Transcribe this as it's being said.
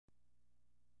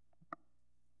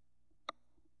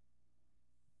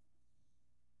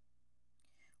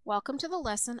Welcome to the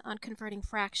lesson on converting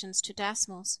fractions to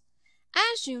decimals.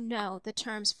 As you know, the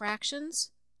terms fractions,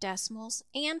 decimals,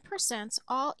 and percents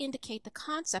all indicate the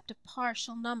concept of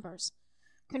partial numbers.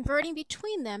 Converting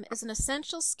between them is an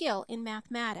essential skill in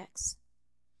mathematics.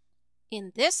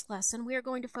 In this lesson, we are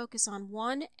going to focus on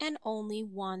one and only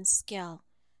one skill,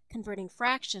 converting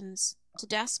fractions to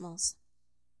decimals.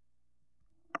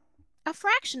 A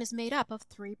fraction is made up of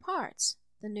three parts: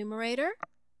 the numerator,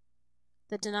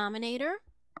 the denominator,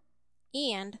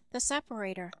 and the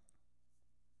separator.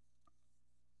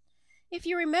 If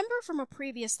you remember from a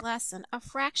previous lesson, a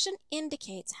fraction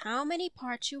indicates how many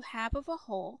parts you have of a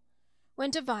whole when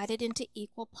divided into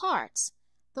equal parts.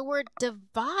 The word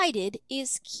divided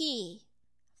is key.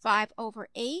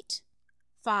 5/8,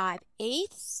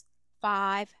 5/8,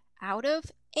 5 out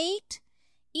of 8.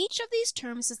 Each of these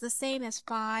terms is the same as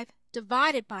 5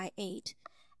 divided by 8,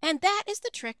 and that is the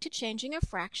trick to changing a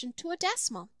fraction to a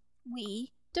decimal.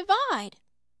 We divide.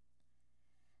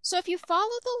 So if you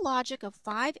follow the logic of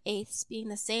 5/8 being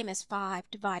the same as 5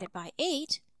 divided by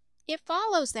 8, it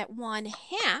follows that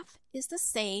 1/2 is the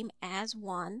same as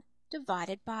 1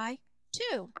 divided by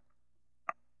 2.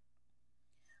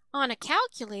 On a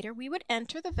calculator, we would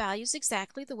enter the values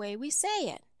exactly the way we say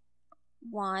it.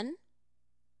 1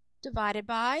 divided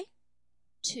by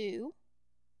 2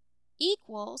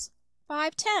 equals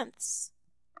 5/10.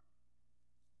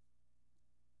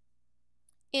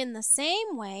 In the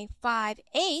same way,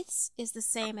 5/8 is the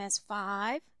same as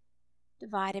 5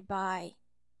 divided by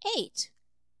 8.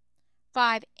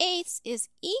 5/8 is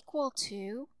equal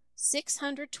to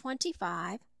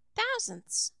 625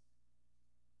 thousandths.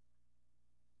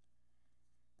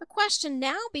 The question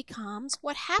now becomes,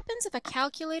 what happens if a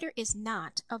calculator is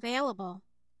not available?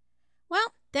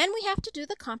 Well, then we have to do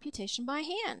the computation by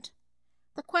hand.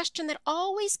 The question that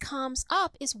always comes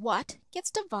up is, what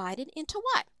gets divided into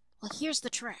what? Well, here's the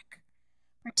trick.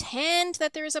 Pretend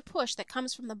that there is a push that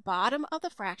comes from the bottom of the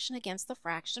fraction against the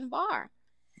fraction bar.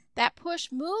 That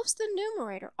push moves the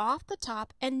numerator off the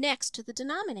top and next to the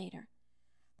denominator.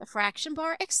 The fraction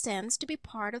bar extends to be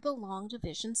part of the long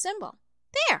division symbol.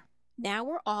 There! Now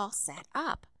we're all set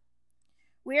up.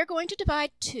 We are going to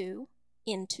divide 2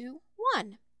 into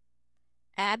 1.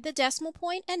 Add the decimal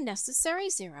point and necessary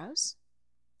zeros.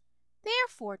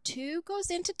 Therefore, 2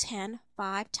 goes into 10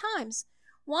 5 times.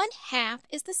 1/2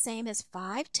 is the same as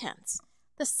 5/10,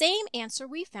 the same answer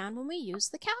we found when we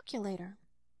used the calculator.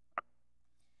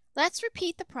 Let's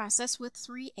repeat the process with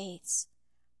 3/8.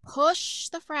 Push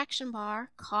the fraction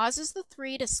bar causes the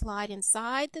 3 to slide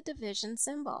inside the division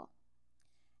symbol.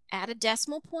 Add a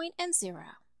decimal point and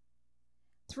 0.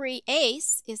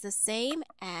 3/8 is the same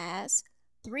as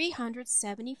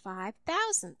 375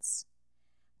 thousandths.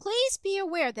 Please be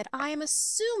aware that I am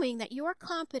assuming that you are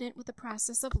competent with the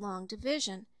process of long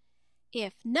division.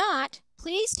 If not,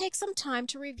 please take some time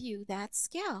to review that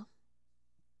skill.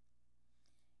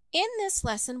 In this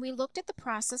lesson, we looked at the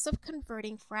process of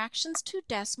converting fractions to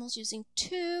decimals using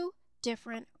two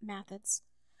different methods.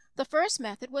 The first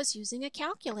method was using a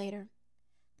calculator.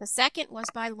 The second was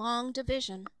by long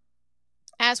division.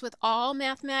 As with all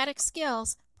mathematics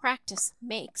skills, practice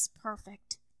makes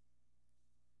perfect.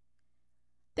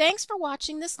 Thanks for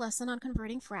watching this lesson on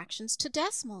converting fractions to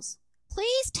decimals.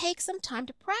 Please take some time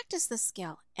to practice this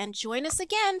skill and join us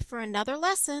again for another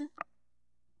lesson.